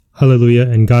Hallelujah,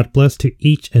 and God bless to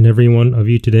each and every one of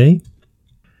you today.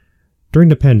 During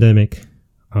the pandemic,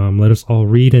 let us all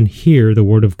read and hear the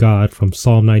word of God from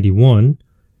Psalm 91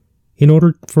 in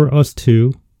order for us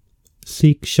to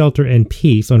seek shelter and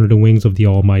peace under the wings of the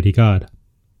Almighty God.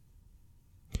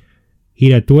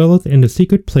 He that dwelleth in the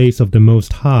secret place of the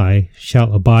Most High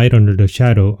shall abide under the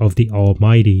shadow of the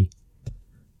Almighty.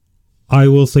 I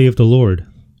will say of the Lord,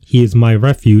 He is my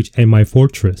refuge and my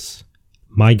fortress,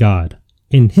 my God.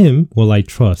 In Him will I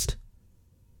trust.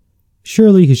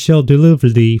 Surely He shall deliver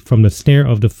thee from the snare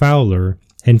of the fowler,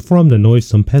 and from the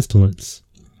noisome pestilence.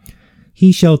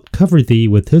 He shall cover thee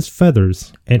with His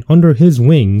feathers, and under His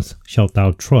wings shalt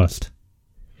thou trust.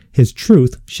 His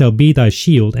truth shall be thy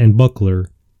shield and buckler.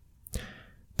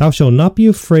 Thou shalt not be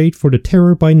afraid for the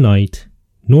terror by night,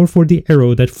 nor for the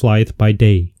arrow that flieth by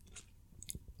day,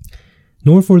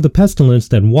 nor for the pestilence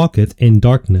that walketh in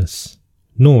darkness,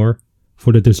 nor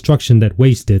for the destruction that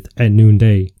wasteth at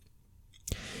noonday.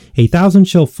 1,000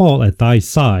 shall fall at thy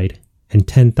side, and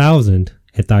 10,000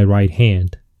 at thy right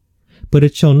hand, but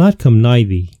it shall not come nigh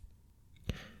thee.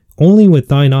 Only with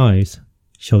thine eyes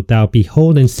shalt thou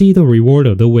behold and see the reward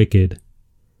of the wicked,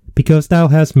 because thou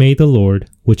hast made the Lord,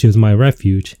 which is my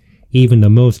refuge, even the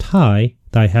Most High,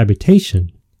 thy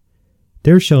habitation.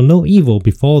 There shall no evil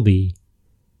befall thee,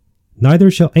 neither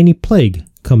shall any plague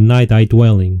come nigh thy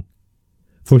dwelling.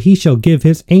 For He shall give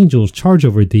His angels charge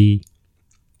over thee,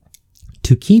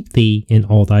 to keep thee in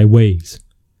all thy ways.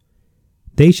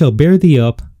 They shall bear thee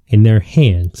up in their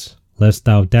hands, lest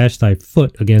thou dash thy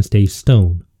foot against a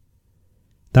stone.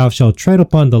 Thou shalt tread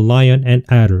upon the lion and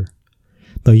adder,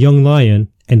 the young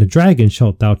lion and the dragon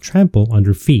shalt thou trample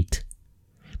under feet.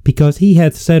 Because he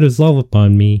hath set his love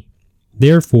upon me,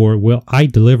 therefore will I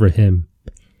deliver him.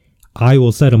 I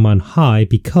will set him on high,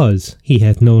 because he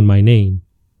hath known my name.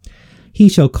 He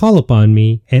shall call upon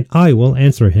me, and I will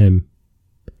answer him.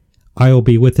 I will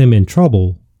be with him in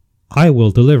trouble. I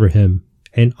will deliver him,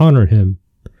 and honor him.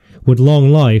 With long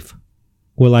life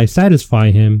will I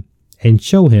satisfy him, and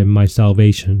show him my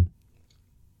salvation.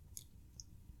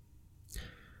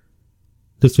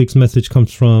 This week's message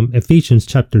comes from Ephesians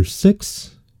chapter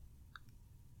 6,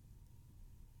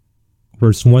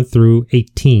 verse 1 through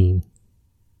 18.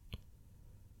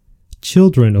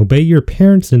 Children, obey your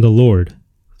parents in the Lord,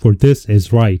 for this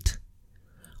is right.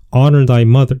 Honor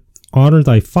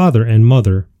thy father and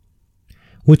mother,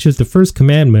 which is the first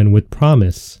commandment with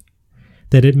promise,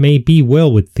 that it may be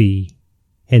well with thee,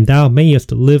 and thou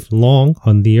mayest live long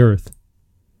on the earth.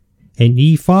 And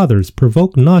ye fathers,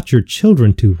 provoke not your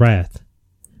children to wrath,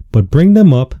 but bring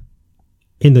them up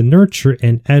in the nurture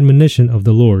and admonition of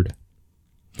the Lord.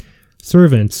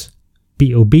 Servants,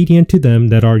 be obedient to them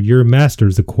that are your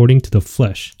masters according to the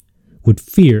flesh, with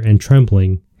fear and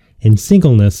trembling, in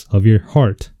singleness of your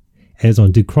heart, as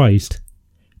unto Christ,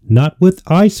 not with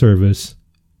eye service,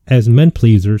 as men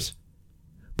pleasers,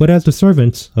 but as the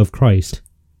servants of Christ,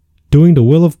 doing the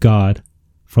will of God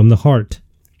from the heart,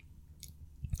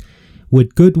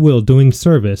 with good will doing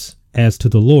service as to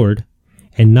the Lord,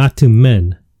 and not to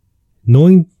men,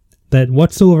 knowing that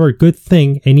whatsoever good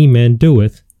thing any man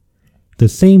doeth, the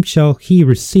same shall he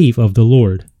receive of the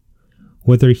Lord,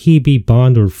 whether he be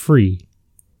bond or free.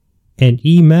 And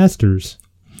ye masters,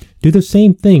 do the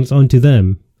same things unto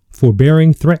them,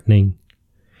 forbearing threatening,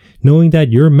 knowing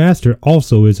that your master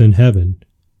also is in heaven,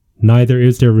 neither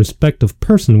is there respect of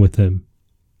person with him.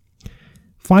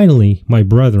 Finally, my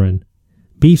brethren,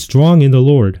 be strong in the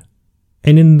Lord,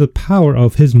 and in the power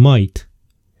of his might.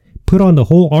 Put on the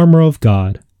whole armor of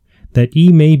God, that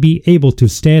ye may be able to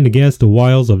stand against the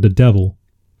wiles of the devil.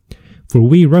 For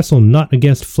we wrestle not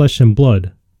against flesh and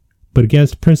blood, but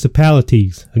against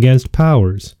principalities, against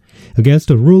powers, against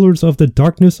the rulers of the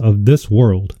darkness of this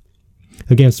world,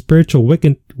 against spiritual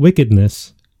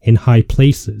wickedness in high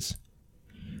places.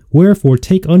 Wherefore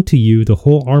take unto you the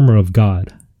whole armor of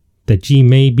God, that ye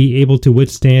may be able to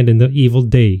withstand in the evil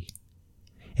day,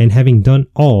 and having done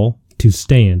all, to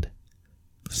stand.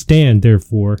 Stand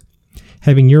therefore,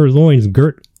 having your loins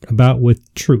girt about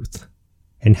with truth,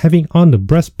 and having on the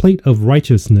breastplate of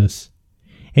righteousness,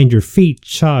 and your feet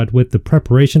shod with the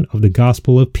preparation of the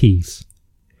gospel of peace.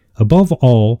 Above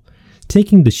all,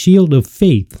 taking the shield of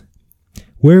faith,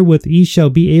 wherewith ye shall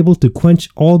be able to quench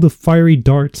all the fiery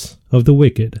darts of the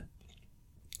wicked.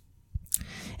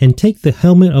 And take the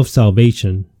helmet of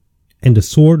salvation, and the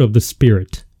sword of the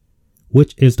Spirit,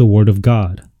 which is the word of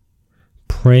God,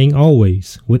 praying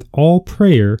always with all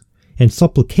prayer and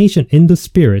supplication in the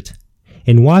Spirit,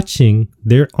 and watching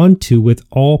thereunto with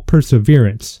all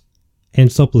perseverance and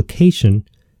supplication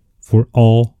for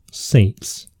all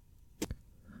saints.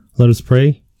 Let us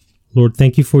pray. Lord,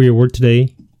 thank you for your word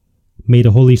today. May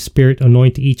the Holy Spirit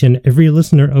anoint each and every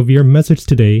listener of your message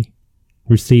today,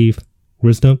 receive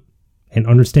wisdom and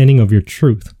understanding of your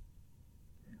truth.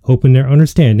 Open their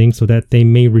understanding so that they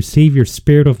may receive your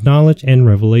spirit of knowledge and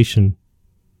revelation.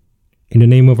 In the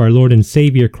name of our Lord and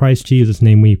Savior, Christ Jesus'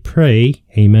 name we pray.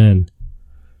 Amen.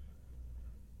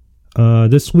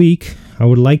 This week, I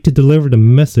would like to deliver the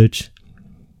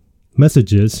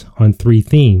messages on three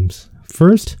themes.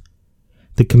 First,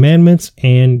 the commandments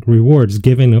and rewards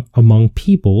given among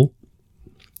people.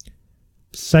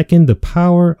 Second, the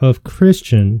power of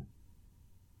Christian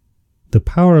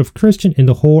in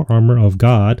the whole armor of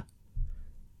God.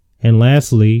 And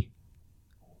lastly,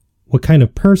 what kind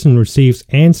of person receives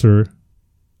answer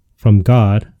from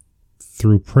God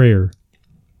through prayer.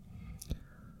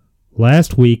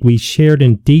 Last week, we shared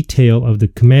in detail of the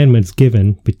commandments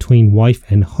given between wife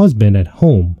and husband at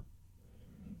home.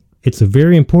 It's a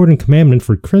very important commandment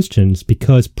for Christians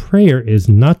because prayer is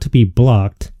not to be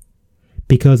blocked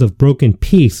because of broken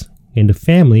peace in the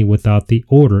family without the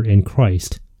order in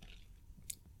Christ.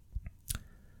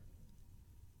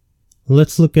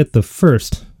 Let's look at the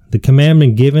first. The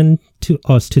commandment given to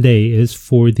us today is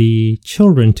for the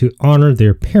children to honor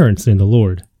their parents in the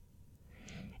Lord.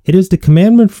 It is the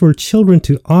commandment for children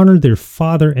to honor their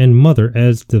father and mother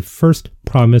as the first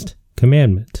promised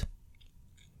commandment.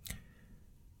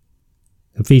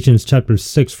 Ephesians chapter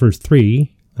 6 verse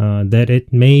 3, that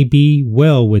it may be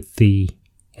well with thee,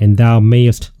 and thou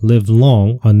mayest live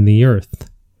long on the earth.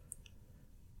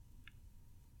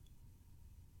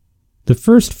 The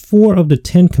first 4 of the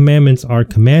 10 commandments are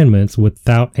commandments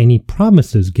without any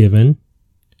promises given,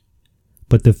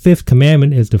 but the 5th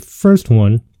commandment is the first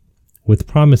one with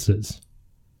promises.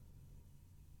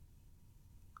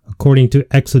 According to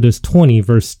Exodus 20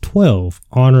 verse 12,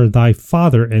 honor thy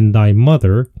father and thy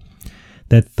mother,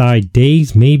 that thy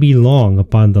days may be long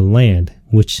upon the land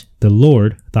which the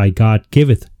Lord thy God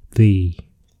giveth thee.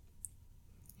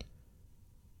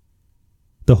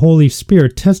 The Holy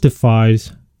Spirit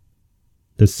testifies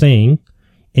the saying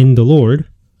in the Lord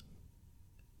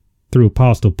through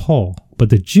Apostle Paul, but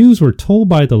the Jews were told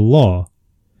by the law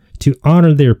to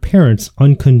honor their parents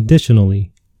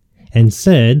unconditionally, and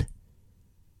said,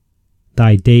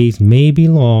 thy days may be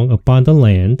long upon the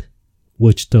land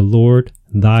which the Lord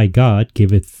thy God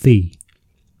giveth thee.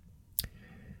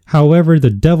 However,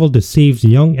 the devil deceives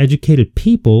young educated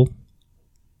people,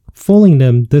 fooling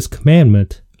them this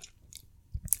commandment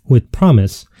with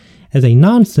promise as a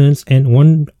nonsense and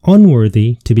one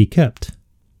unworthy to be kept.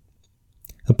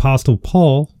 Apostle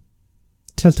Paul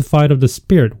testified of the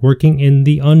Spirit working in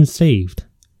the unsaved.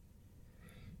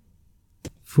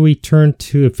 If we turn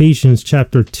to Ephesians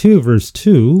chapter 2 verse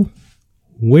 2,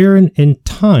 wherein in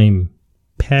time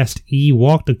past ye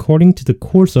walked according to the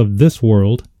course of this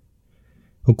world,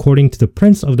 according to the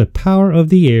prince of the power of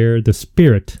the air, the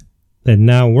spirit that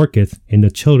now worketh in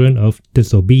the children of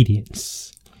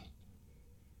disobedience.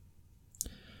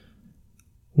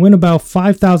 When about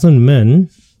 5,000 men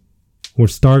were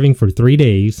starving for 3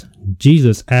 days,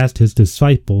 Jesus asked his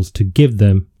disciples to give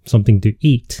them something to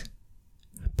eat,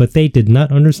 but they did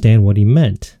not understand what he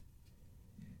meant.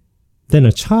 Then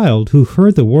a child who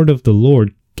heard the word of the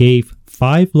Lord gave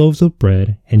 5 loaves of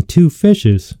bread and 2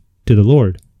 fishes to the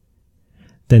Lord.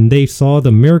 Then they saw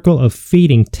the miracle of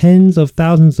feeding tens of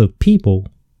thousands of people,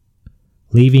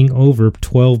 leaving over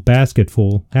 12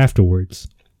 basketfuls afterwards.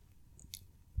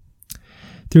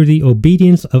 Through the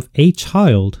obedience of a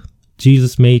child,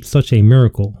 Jesus made such a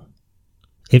miracle.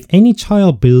 If any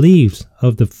child believes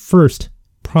of the first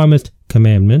promised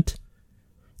commandment,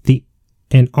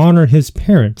 and honor his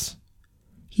parents,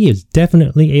 he is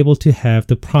definitely able to have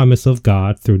the promise of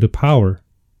God through the power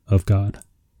of God.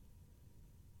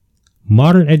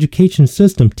 Modern education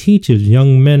system teaches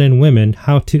young men and women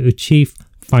how to achieve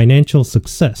financial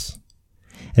success,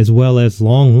 as well as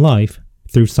long life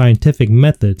through scientific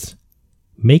methods,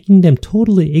 making them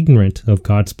totally ignorant of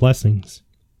God's blessings.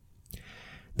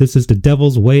 This is the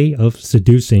devil's way of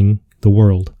seducing the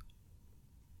world.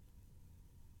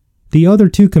 The other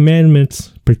 2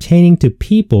 commandments pertaining to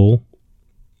people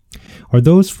are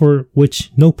those for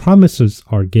which no promises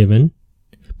are given,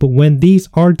 but when these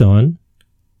are done,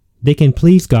 they can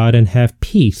please God and have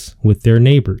peace with their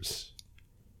neighbors.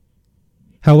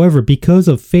 However, because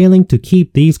of failing to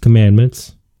keep these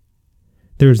commandments,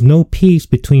 there is no peace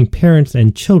between parents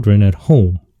and children at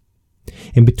home,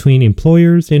 and between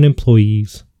employers and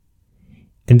employees,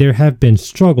 and there have been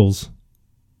struggles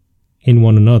in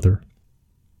one another.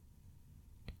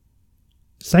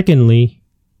 Secondly,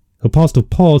 Apostle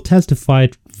Paul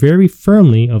testified very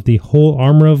firmly of the whole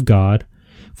armor of God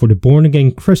for the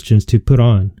born-again Christians to put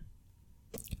on.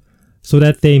 so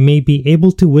that they may be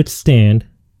able to withstand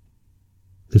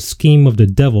the scheme of the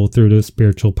devil through the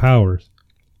spiritual powers.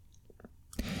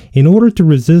 In order to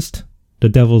resist the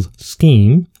devil's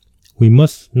scheme, we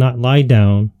must not lie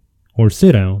down or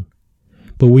sit down,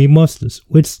 but we must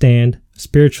withstand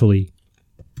spiritually.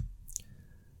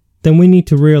 Then we need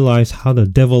to realize how the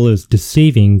devil is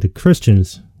deceiving the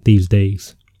Christians these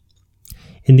days.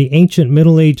 In the ancient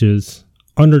Middle Ages,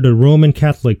 under the Roman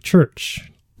Catholic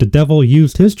Church, the devil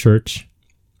used his church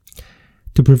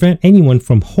to prevent anyone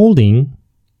from holding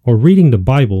or reading the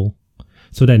Bible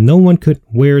so that no one could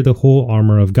wear the whole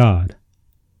armor of God,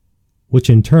 which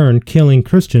in turn killing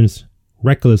Christians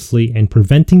recklessly and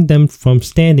preventing them from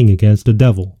standing against the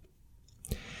devil.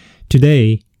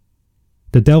 Today,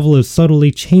 the devil is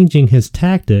subtly changing his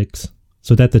tactics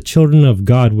so that the children of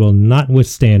God will not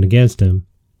withstand against him.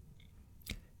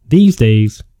 These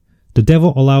days, the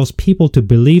devil allows people to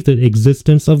believe the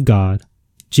existence of God,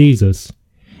 Jesus,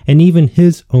 and even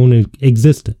his own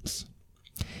existence,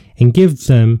 and gives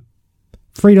them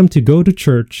freedom to go to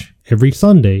church every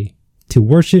Sunday, to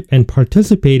worship and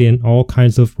participate in all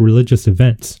kinds of religious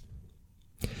events.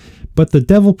 But the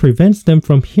devil prevents them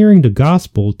from hearing the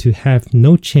gospel to have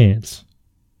no chance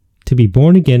to be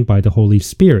born again by the Holy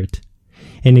Spirit,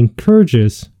 and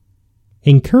encourages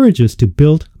to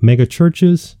build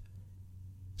megachurches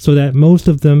so that most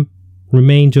of them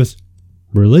remain just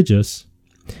religious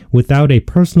without a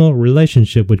personal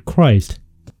relationship with Christ,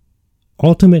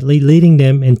 ultimately leading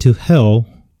them into hell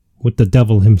with the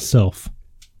devil himself.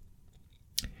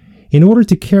 In order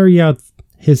to carry out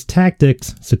his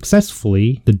tactics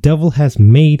successfully, the devil has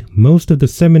made most of the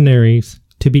seminaries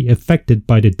to be affected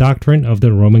by the doctrine of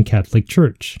the Roman Catholic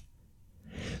Church,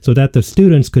 so that the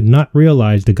students could not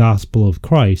realize the gospel of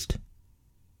Christ,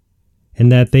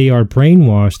 and that they are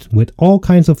brainwashed with all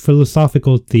kinds of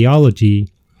philosophical theology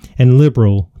and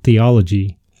liberal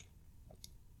theology.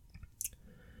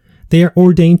 They are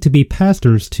ordained to be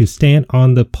pastors to stand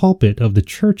on the pulpit of the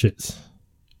churches.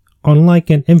 Unlike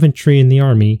an infantry in the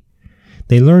army,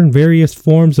 they learn various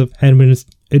forms of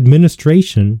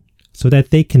administration so that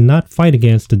they cannot fight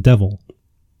against the devil.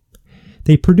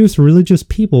 They produce religious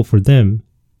people for them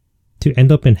to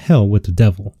end up in hell with the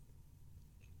devil.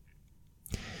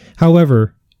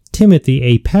 However, Timothy,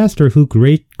 a pastor who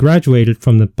graduated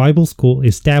from the Bible school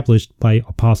established by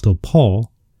Apostle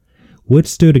Paul,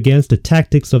 withstood against the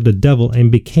tactics of the devil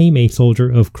and became a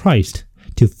soldier of Christ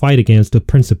to fight against the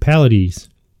principalities,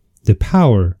 the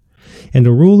power, and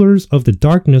the rulers of the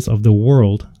darkness of the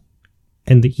world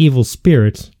and the evil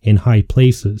spirits in high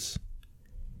places.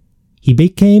 He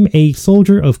became a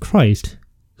soldier of Christ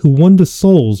who won the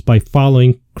souls by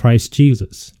following Christ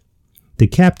Jesus, the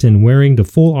captain wearing the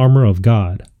full armor of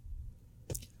God.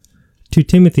 To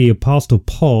Timothy, Apostle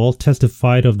Paul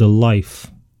testified of the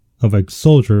life of a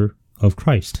soldier of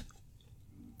Christ.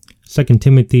 2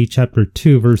 Timothy chapter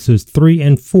 2 verses 3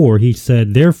 and 4, he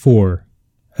said, "Therefore,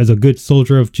 as a good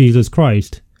soldier of Jesus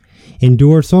Christ,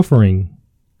 endure suffering.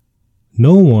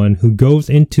 No one who goes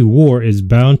into war is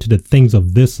bound to the things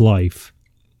of this life,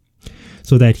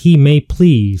 so that he may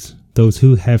please those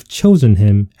who have chosen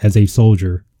him as a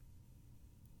soldier."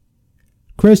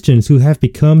 Christians who have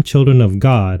become children of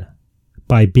God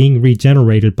by being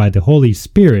regenerated by the Holy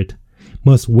Spirit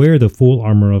must wear the full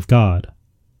armor of God.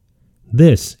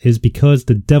 This is because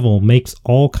the devil makes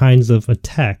all kinds of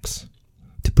attacks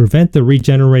to prevent the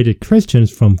regenerated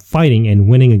Christians from fighting and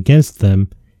winning against them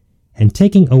and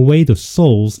taking away the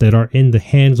souls that are in the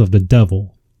hands of the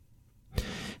devil.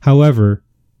 However,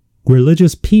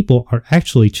 religious people are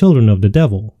actually children of the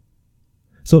devil.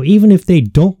 So even if they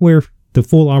don't wear the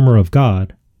full armor of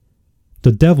God,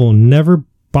 the devil never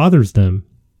bothers them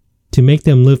to make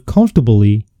them live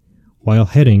comfortably while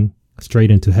heading straight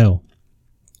into hell.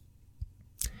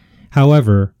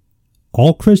 However,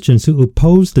 all Christians who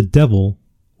oppose the devil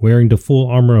wearing the full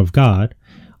armor of God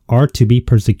are to be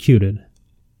persecuted.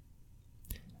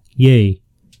 Yea,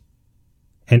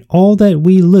 and all that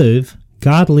we live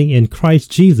godly in Christ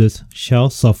Jesus shall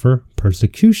suffer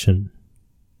persecution.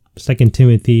 2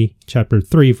 Timothy chapter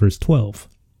 3 verse 12.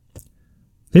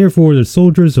 Therefore, the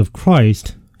soldiers of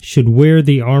Christ should wear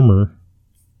the armor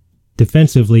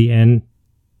defensively and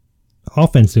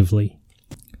offensively.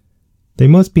 They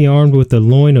must be armed with the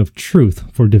loin of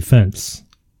truth for defense.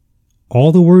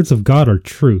 All the words of God are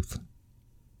truth.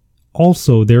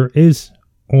 Also, there is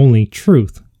only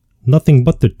truth, nothing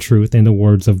but the truth in the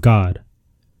words of God.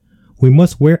 We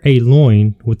must wear a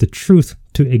loin with the truth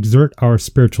to exert our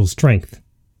spiritual strength.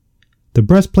 The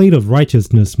breastplate of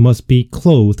righteousness must be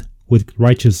clothed with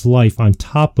righteous life on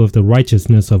top of the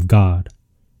righteousness of God.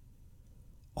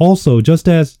 Also, just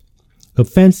as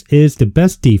offense is the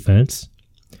best defense,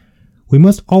 we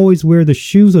must always wear the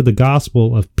shoes of the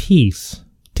gospel of peace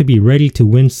to be ready to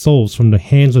win souls from the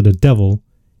hands of the devil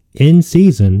in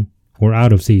season or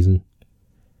out of season.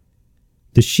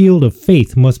 The shield of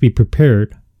faith must be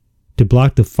prepared to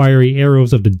block the fiery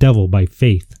arrows of the devil by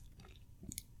faith.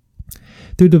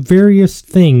 Through the various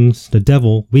things, the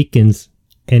devil weakens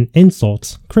and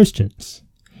insults Christians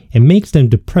and makes them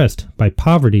depressed by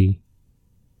poverty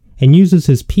and uses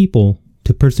his people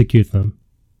to persecute them.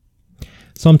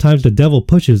 Sometimes the devil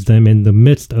pushes them in the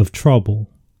midst of trouble.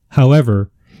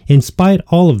 However, in spite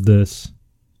all of this,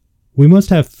 we must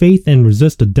have faith and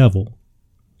resist the devil.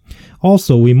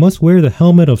 Also, we must wear the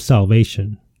helmet of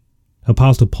salvation.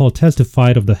 Apostle Paul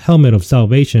testified of the helmet of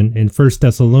salvation in 1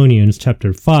 Thessalonians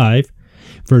chapter 5,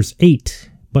 verse 8.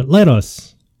 But let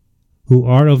us, who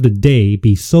are of the day,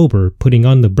 be sober, putting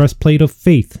on the breastplate of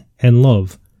faith and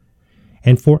love,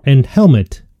 and for an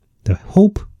helmet, the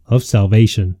hope of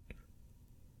salvation.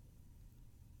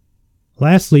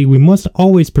 Lastly, we must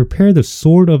always prepare the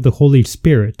sword of the Holy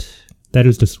Spirit, that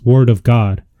is the word of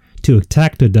God, to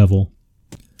attack the devil.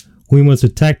 We must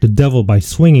attack the devil by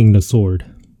swinging the sword.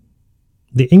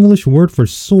 The English word for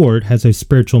sword has a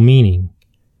spiritual meaning.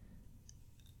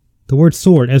 The word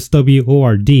sword,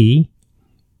 S-W-O-R-D,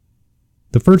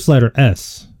 the first letter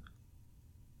S,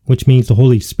 which means the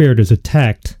Holy Spirit is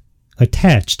attached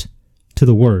to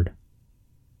the word.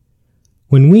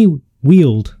 When we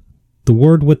wield the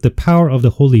word with the power of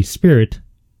the Holy Spirit,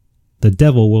 the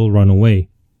devil will run away.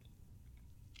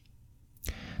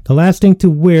 The last thing to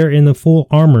wear in the full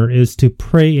armor is to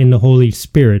pray in the Holy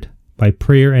Spirit by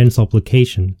prayer and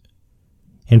supplication.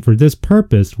 And for this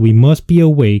purpose, we must be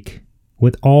awake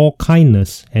with all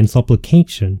kindness and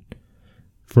supplication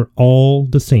for all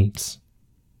the saints.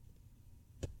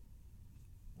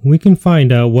 We can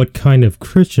find out what kind of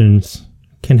Christians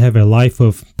can have a life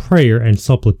of prayer and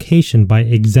supplication by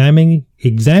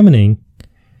examining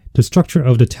the structure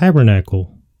of the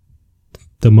tabernacle,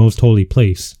 the most holy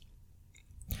place.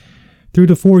 Through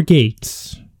the four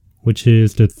gates, which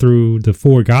is through the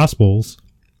four Gospels,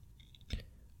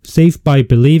 saved by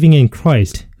believing in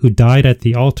Christ who died at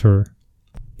the altar,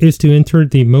 is to enter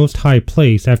the most high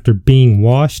place after being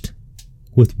washed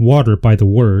with water by the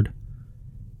word,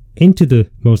 into the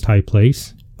most high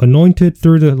place, anointed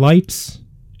through the lights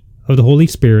of the Holy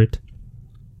Spirit,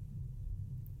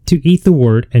 to eat the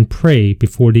word and pray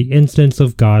before the instance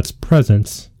of God's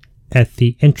presence at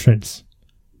the entrance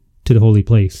to the holy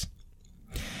place.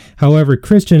 However,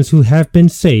 Christians who have been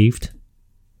saved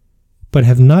but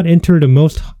have not entered the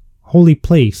most holy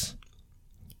place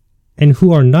and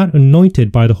who are not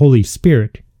anointed by the Holy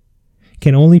Spirit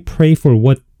can only pray for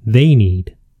what they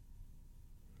need.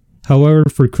 However,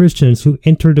 for Christians who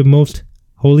enter the most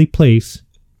holy place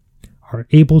are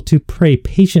able to pray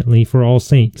patiently for all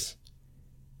saints,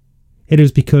 it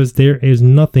is because there is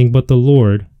nothing but the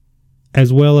Lord,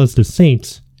 as well as the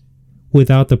saints,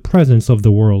 without the presence of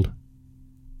the world,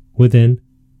 within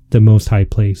the most high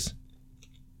place.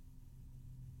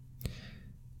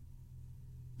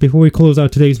 Before we close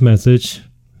out today's message,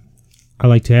 I'd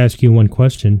like to ask you one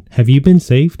question. Have you been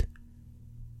saved?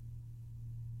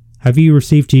 Have you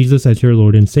received Jesus as your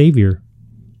Lord and Savior?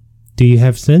 Do you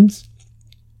have sins?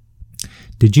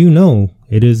 Did you know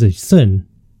it is a sin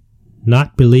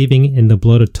not believing in the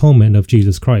blood atonement of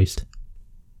Jesus Christ?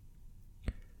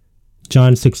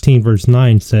 John 16 verse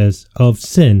 9 says, "Of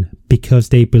sin, because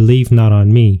they believe not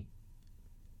on me."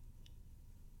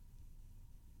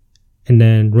 And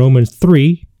then Romans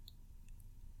 3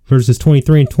 verses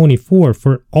 23 and 24,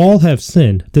 "For all have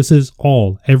sinned," this is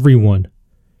all, everyone,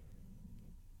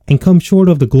 "and come short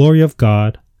of the glory of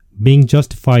God, being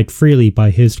justified freely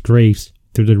by his grace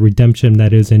through the redemption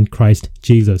that is in Christ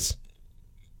Jesus."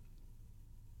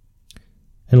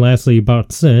 And lastly,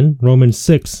 about sin, Romans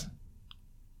 6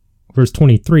 verse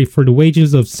 23, "For the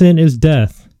wages of sin is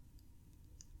death,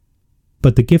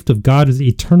 but the gift of God is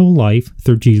eternal life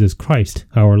through Jesus Christ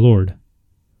our Lord."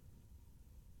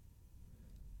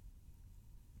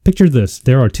 Picture this.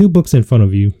 There are two books in front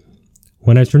of you.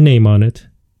 One has your name on it.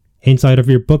 Inside of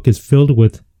your book is filled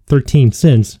with 13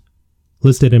 sins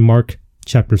listed in Mark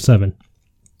chapter 7.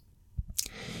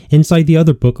 Inside the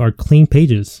other book are clean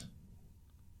pages,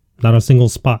 not a single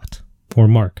spot or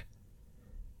mark.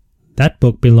 That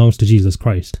book belongs to Jesus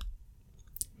Christ.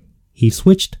 He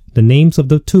switched the names of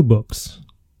the two books.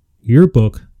 Your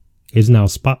book is now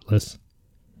spotless,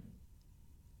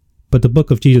 but the book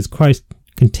of Jesus Christ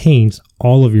contains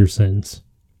all of your sins.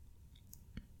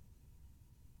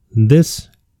 This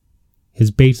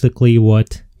is basically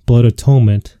what blood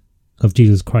atonement of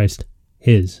Jesus Christ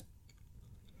is.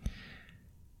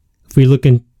 If we look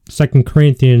in 2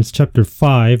 Corinthians chapter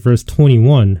 5, verse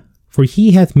 21, for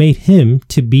he hath made him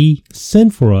to be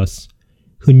sin for us,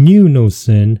 who knew no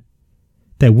sin,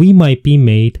 that we might be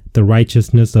made the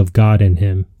righteousness of God in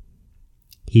him.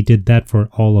 He did that for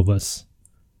all of us,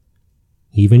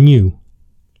 even you.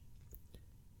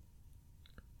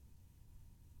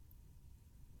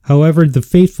 However, the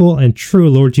faithful and true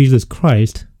Lord Jesus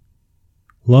Christ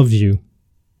loves you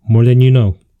more than you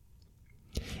know.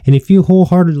 And if you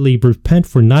wholeheartedly repent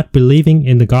for not believing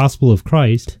in the gospel of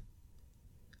Christ,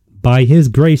 by his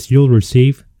grace you'll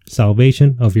receive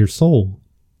salvation of your soul.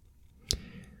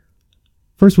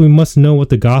 First, we must know what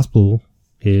the gospel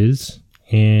is,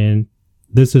 and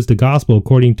this is the gospel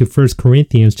according to 1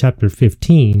 Corinthians chapter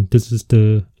 15.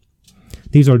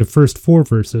 These are the first 4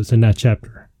 verses in that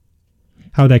chapter.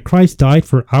 How that Christ died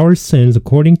for our sins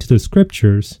according to the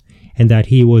scriptures, and that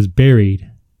he was buried,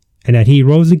 and that he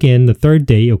rose again the 3rd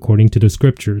day according to the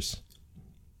scriptures.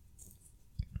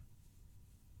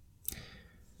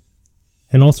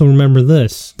 And also remember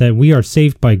this, that we are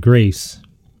saved by grace,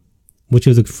 which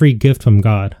is a free gift from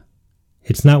God.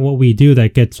 It's not what we do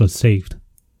that gets us saved.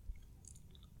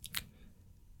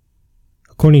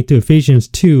 According to Ephesians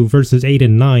 2, verses 8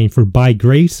 and 9, for by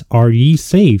grace are ye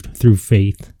saved through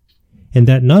faith, and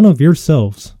that none of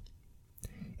yourselves.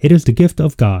 It is the gift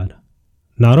of God,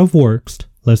 not of works,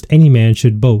 lest any man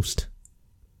should boast.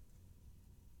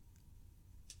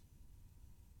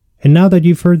 And now that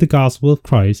you've heard the gospel of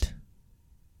Christ,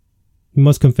 you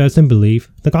must confess and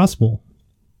believe the gospel.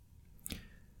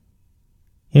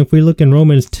 And if we look in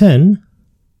Romans 10,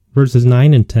 verses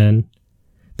 9 and 10,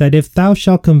 that if thou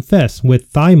shalt confess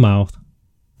with thy mouth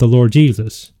the Lord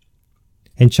Jesus,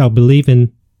 and shalt believe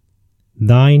in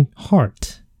thine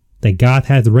heart that God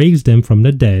hath raised him from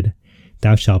the dead,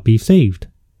 thou shalt be saved.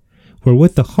 For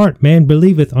with the heart man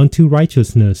believeth unto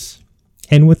righteousness,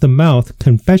 and with the mouth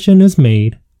confession is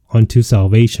made unto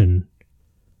salvation.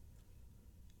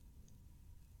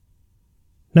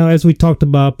 Now, as we talked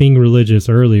about being religious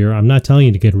earlier, I'm not telling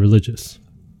you to get religious.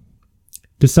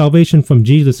 The salvation from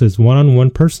Jesus is one-on-one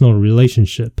personal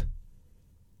relationship.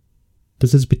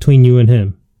 This is between you and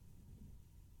him.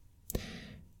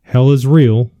 Hell is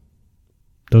real.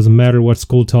 Doesn't matter what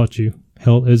school taught you.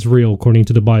 Hell is real according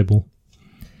to the Bible.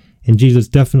 And Jesus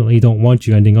definitely don't want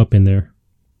you ending up in there.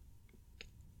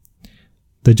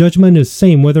 The judgment is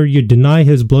same whether you deny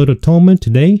his blood atonement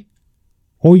today,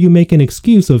 or you make an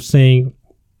excuse of saying,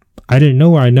 I didn't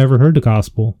know, or I never heard the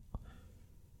gospel.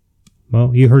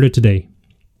 Well, you heard it today.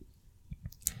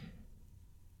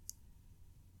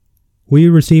 Will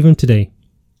you receive him today?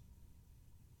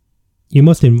 You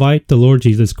must invite the Lord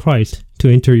Jesus Christ to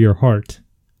enter your heart.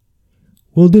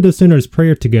 We'll do the sinner's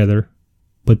prayer together,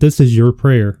 but this is your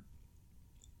prayer.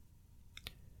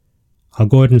 I'll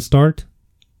go ahead and start.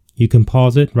 You can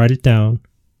pause it, write it down,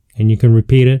 and you can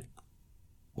repeat it,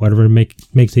 whatever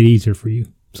makes it easier for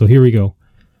you. So here we go.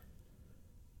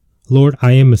 Lord,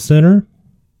 I am a sinner.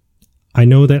 I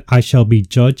know that I shall be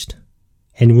judged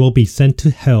and will be sent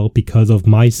to hell because of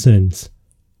my sins.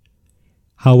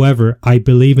 However, I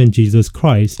believe in Jesus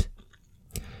Christ,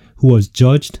 who was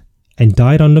judged and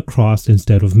died on the cross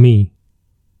instead of me.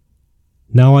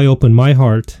 Now I open my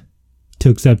heart to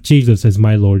accept Jesus as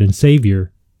my Lord and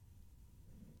Savior.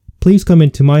 Please come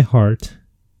into my heart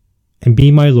and be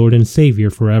my Lord and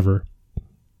Savior forever.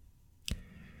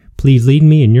 Please lead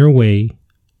me in your way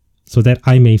so that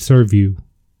I may serve you.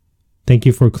 Thank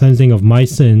you for cleansing of my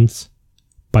sins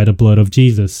by the blood of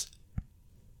Jesus.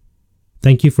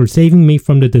 Thank you for saving me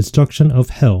from the destruction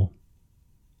of hell.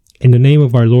 In the name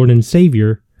of our Lord and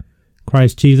Savior,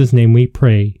 Christ Jesus' name we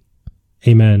pray.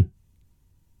 Amen.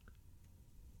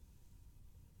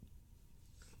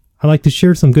 I'd like to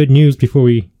share some good news before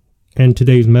we end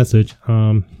today's message.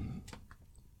 Got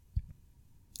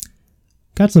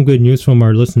some good news from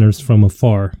our listeners from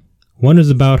afar. One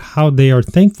is about how they are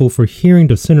thankful for hearing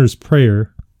the sinner's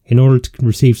prayer in order to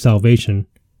receive salvation.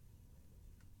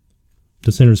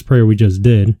 The sinner's prayer we just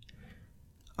did,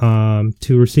 to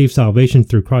receive salvation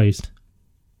through Christ.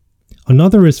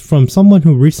 Another is from someone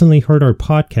who recently heard our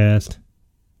podcast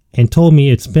and told me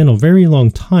it's been a very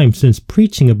long time since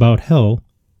preaching about hell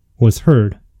was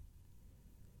heard.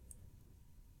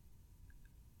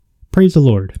 Praise the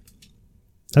Lord.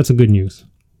 That's a good news.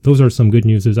 Those are some good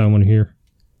news I want to hear.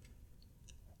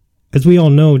 As we all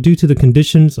know, due to the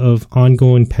conditions of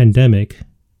ongoing pandemic,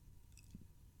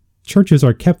 churches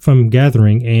are kept from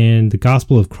gathering and the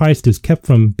gospel of Christ is kept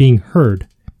from being heard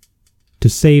to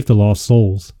save the lost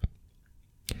souls.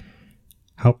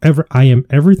 However, I am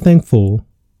ever thankful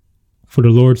for the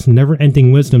Lord's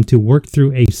never-ending wisdom to work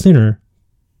through a sinner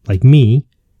like me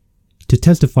to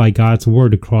testify God's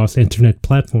word across internet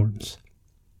platforms.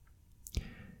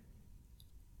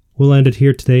 We'll end it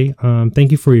here today.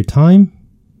 Thank you for your time.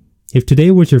 If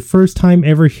today was your first time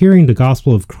ever hearing the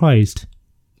gospel of Christ,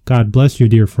 God bless you,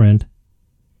 dear friend.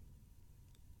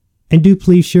 And do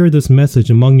please share this message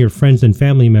among your friends and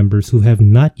family members who have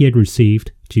not yet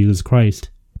received Jesus Christ.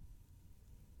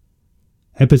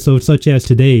 Episodes such as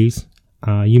today's,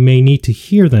 you may need to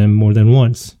hear them more than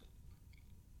once,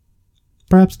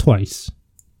 perhaps twice,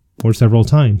 or several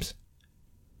times.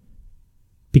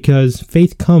 Because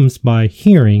faith comes by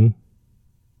hearing,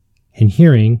 and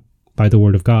hearing by the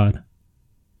Word of God.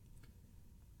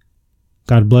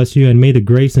 God bless you, and may the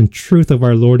grace and truth of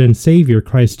our Lord and Savior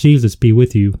Christ Jesus be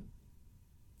with you.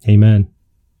 Amen.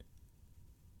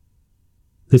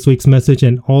 This week's message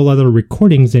and all other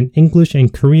recordings in English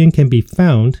and Korean can be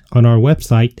found on our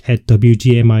website at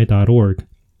wgmi.org.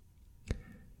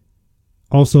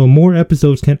 Also, more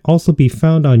episodes can also be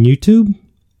found on YouTube,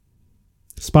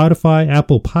 Spotify,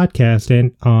 Apple Podcast,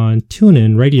 and on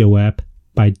TuneIn Radio app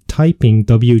by typing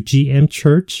WGM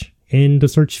Church in the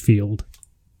search field.